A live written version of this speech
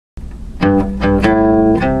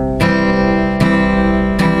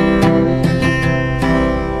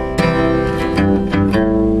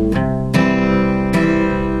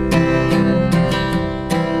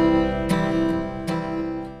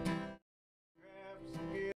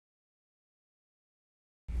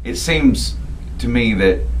it seems to me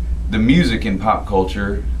that the music in pop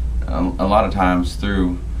culture, a lot of times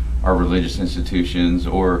through our religious institutions,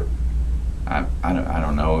 or I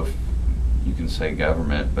don't know if you can say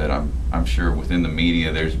government, but I'm sure within the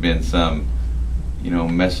media there's been some,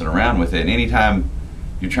 messing around with it. And anytime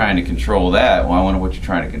you're trying to control that, well, I wonder what you're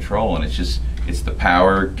trying to control. And it's the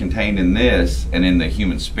power contained in this and in the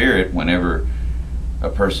human spirit. Whenever a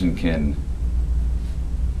person can,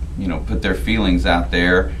 put their feelings out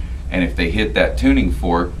there, and if they hit that tuning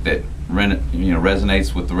fork that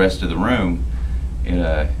resonates with the rest of the room,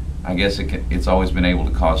 I guess it's always been able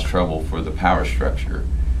to cause trouble for the power structure,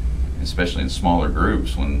 especially in smaller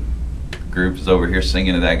groups. When the group is over here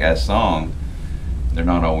singing to that guy's song, they're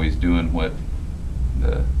not always doing what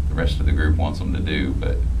the rest of the group wants them to do.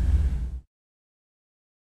 But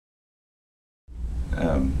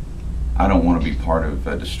I don't want to be part of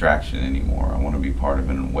a distraction anymore. I want to be part of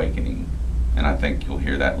an awakening, and I think you'll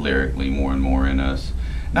hear that lyrically more and more in us.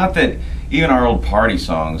 Not that even our old party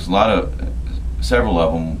songs, several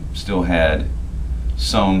of them still had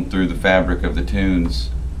sewn through the fabric of the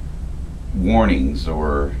tunes warnings,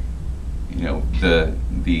 or the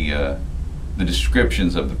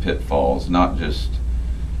descriptions of the pitfalls, not just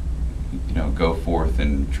go forth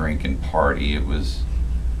and drink and party. It was,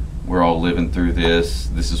 we're all living through this.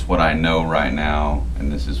 This is what I know right now,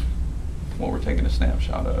 and this is what we're taking a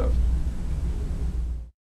snapshot of.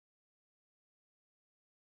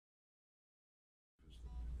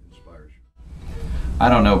 I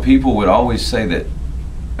don't know. People would always say that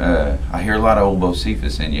I hear a lot of old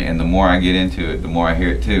Bocephus in you, and the more I get into it, the more I hear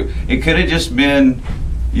it too. It could have just been,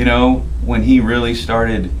 when he really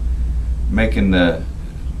started making the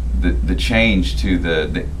change to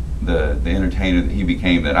the entertainer that he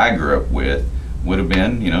became, that I grew up with, would have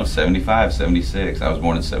been 75, 76. I was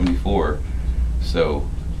born in 74, so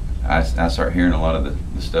I start hearing a lot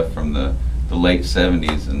of the stuff from the late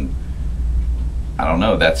 70s, and I don't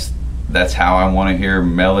know. That's how I want to hear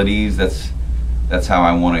melodies. That's how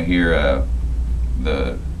I want to hear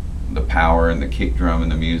the power and the kick drum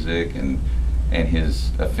and the music, and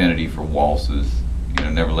his affinity for waltzes.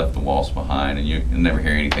 Never left the waltz behind, and you'll never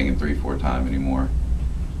hear anything in 3/4 time anymore,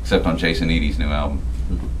 except on Jason Eady's new album.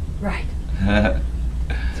 Right.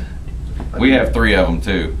 We have 3 of them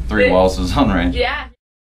too. 3 waltzes on Ranch. Yeah.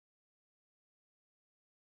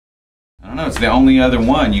 I don't know, it's the only other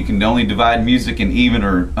one. You can only divide music in even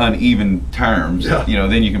or uneven terms. Yeah.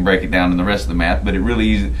 Then you can break it down in the rest of the math, but it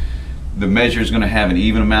really is, the measure is going to have an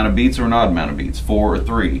even amount of beats or an odd amount of beats, 4 or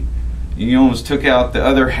 3. You almost took out the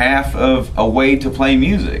other half of a way to play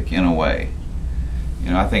music, in a way.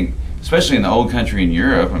 I think, especially in the old country in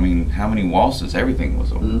Europe, I mean, how many waltzes? Everything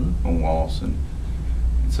was a waltz, and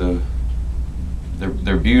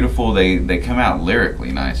they're beautiful. They come out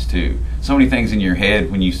lyrically nice too. So many things in your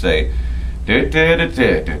head when you say, and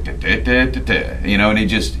it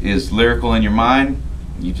just is lyrical in your mind.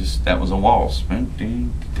 That was a waltz.